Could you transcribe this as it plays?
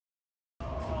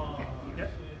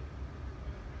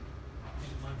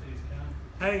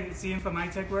Hi, it's Ian from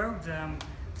iTech World.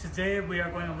 Today we are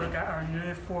going to look at our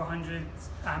new 400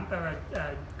 amp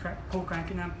pole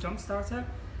cranking amp jump starter.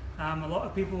 A lot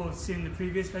of people have seen the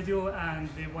previous video and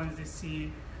they wanted to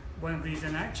see one of these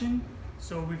in action.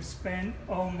 So we've spent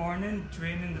all morning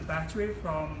draining the battery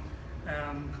from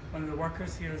one of the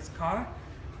workers here's car.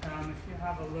 If you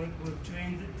have a look, we've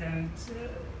drained it down to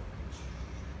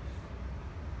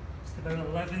just about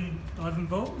 11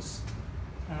 volts.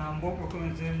 What we're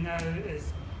going to do now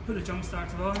is put the jump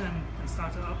starter on and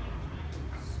start it up.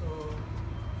 So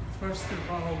first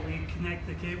of all, we connect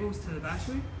the cables to the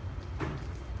battery.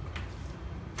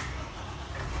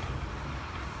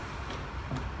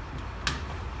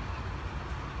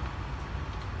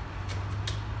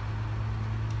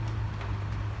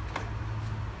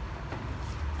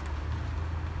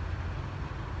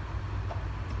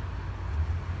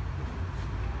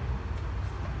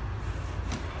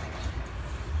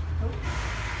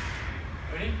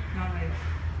 Ready? Not right.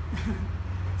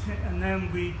 And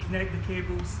then we connect the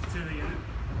cables to the unit.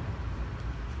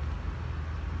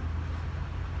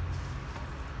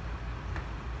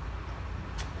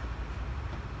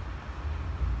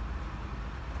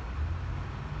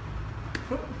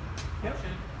 Oh, yep.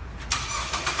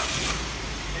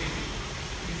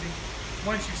 Easy.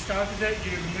 Once you've started it,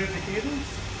 you remove the cables.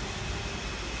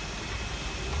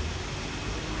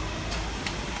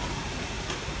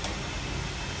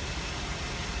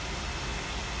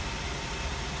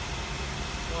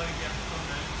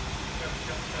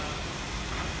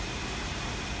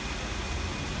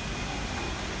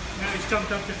 Now it's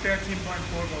jumped up to 13.4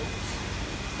 volts,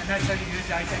 and that's how you use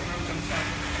the iTech World jump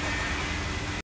starter.